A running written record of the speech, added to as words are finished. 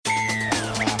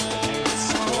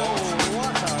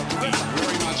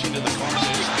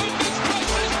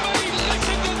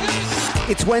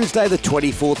It's Wednesday, the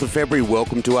 24th of February.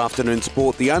 Welcome to Afternoon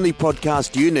Sport, the only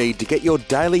podcast you need to get your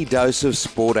daily dose of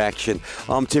sport action.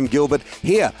 I'm Tim Gilbert.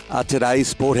 Here are today's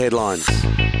sport headlines.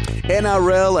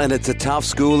 NRL, and it's a tough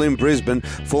school in Brisbane.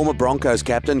 Former Broncos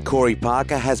captain Corey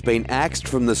Parker has been axed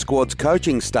from the squad's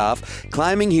coaching staff,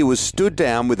 claiming he was stood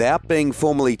down without being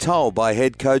formally told by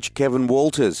head coach Kevin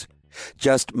Walters.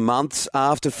 Just months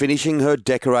after finishing her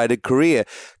decorated career,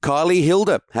 Kylie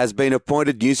Hilda has been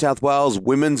appointed New South Wales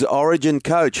Women's Origin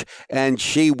coach, and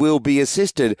she will be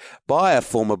assisted by a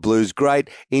former Blues great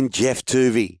in Jeff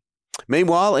Tuvey.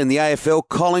 Meanwhile, in the AFL,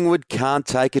 Collingwood can't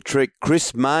take a trick.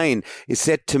 Chris Mayne is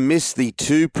set to miss the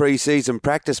 2 pre-season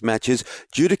practice matches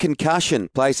due to concussion,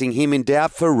 placing him in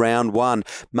doubt for round 1.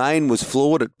 Mayne was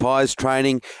flawed at Pies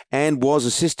training and was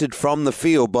assisted from the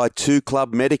field by 2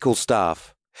 club medical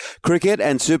staff. Cricket,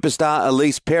 and superstar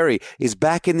Elise Perry is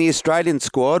back in the Australian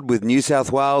squad, with New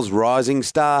South Wales rising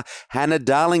star Hannah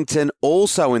Darlington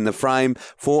also in the frame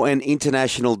for an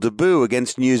international debut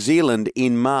against New Zealand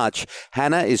in March.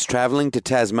 Hannah is travelling to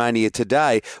Tasmania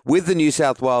today with the New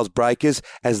South Wales Breakers,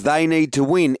 as they need to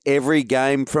win every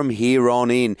game from here on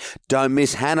in. Don't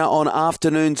miss Hannah on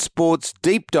Afternoon Sports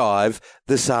Deep Dive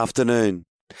this afternoon.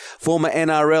 Former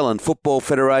NRL and Football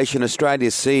Federation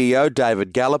Australia's CEO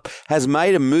David Gallop has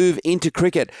made a move into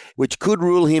cricket, which could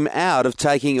rule him out of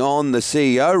taking on the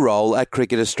CEO role at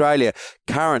Cricket Australia,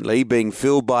 currently being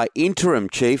filled by interim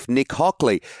chief Nick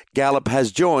Hockley. Gallop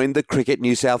has joined the Cricket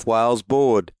New South Wales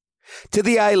board. To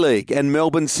the A-League, and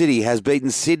Melbourne City has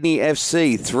beaten Sydney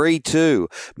FC 3-2.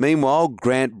 Meanwhile,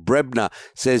 Grant Brebner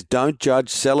says don't judge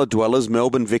cellar dwellers'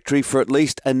 Melbourne victory for at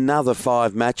least another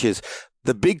 5 matches.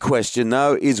 The big question,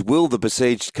 though, is will the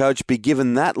besieged coach be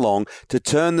given that long to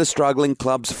turn the struggling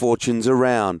club's fortunes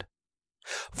around?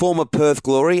 Former Perth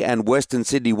Glory and Western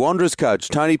Sydney Wanderers coach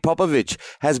Tony Popovic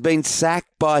has been sacked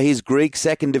by his Greek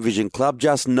second division club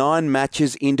just 9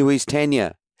 matches into his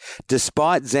tenure.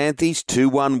 Despite Xanthi's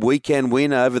 2-1 weekend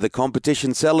win over the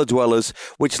competition cellar dwellers,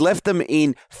 which left them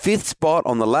in 5th spot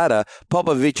on the ladder,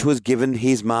 Popovic was given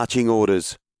his marching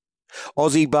orders.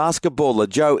 Aussie basketballer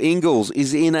Joe Ingles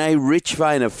is in a rich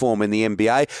vein of form in the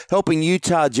NBA, helping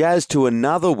Utah Jazz to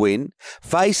another win.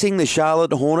 Facing the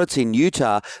Charlotte Hornets in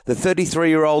Utah, the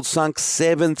 33-year-old sunk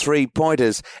 7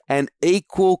 3-pointers, an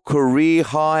equal career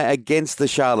high against the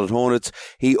Charlotte Hornets.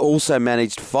 He also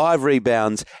managed 5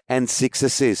 rebounds and 6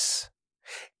 assists.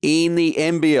 In the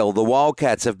NBL, the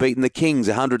Wildcats have beaten the Kings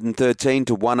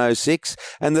 113-106,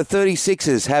 and the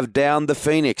 36ers have downed the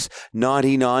Phoenix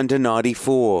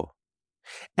 99-94.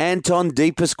 Anton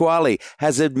De Pasquale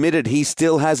has admitted he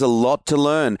still has a lot to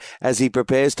learn as he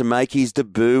prepares to make his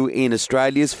debut in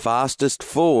Australia's fastest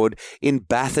forward in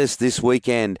Bathurst this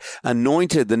weekend.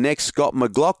 Anointed the next Scott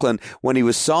McLaughlin when he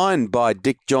was signed by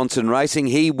Dick Johnson Racing,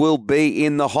 he will be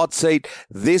in the hot seat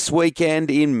this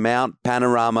weekend in Mount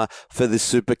Panorama for the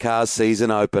Supercars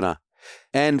season opener.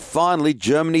 And finally,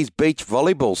 Germany's beach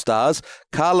volleyball stars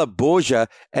Carla Borgia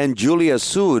and Julia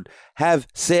Sud have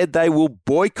said they will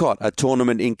boycott a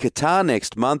tournament in Qatar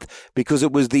next month because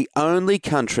it was the only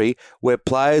country where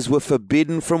players were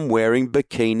forbidden from wearing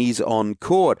bikinis on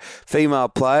court. Female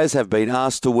players have been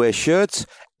asked to wear shirts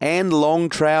and long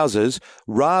trousers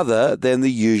rather than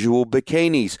the usual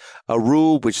bikinis, a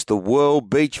rule which the World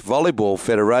Beach Volleyball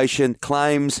Federation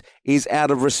claims is out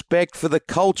of respect for the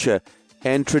culture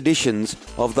and traditions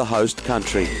of the host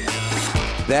country.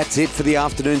 That's it for the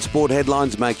afternoon sport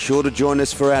headlines. Make sure to join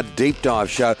us for our deep dive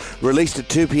show, released at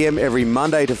 2 p.m. every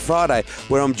Monday to Friday,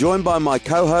 where I'm joined by my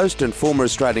co-host and former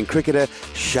Australian cricketer,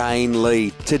 Shane Lee.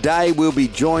 Today we'll be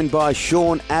joined by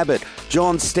Sean Abbott,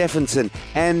 John Stephenson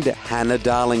and Hannah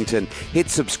Darlington. Hit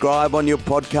subscribe on your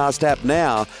podcast app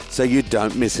now so you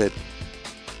don't miss it.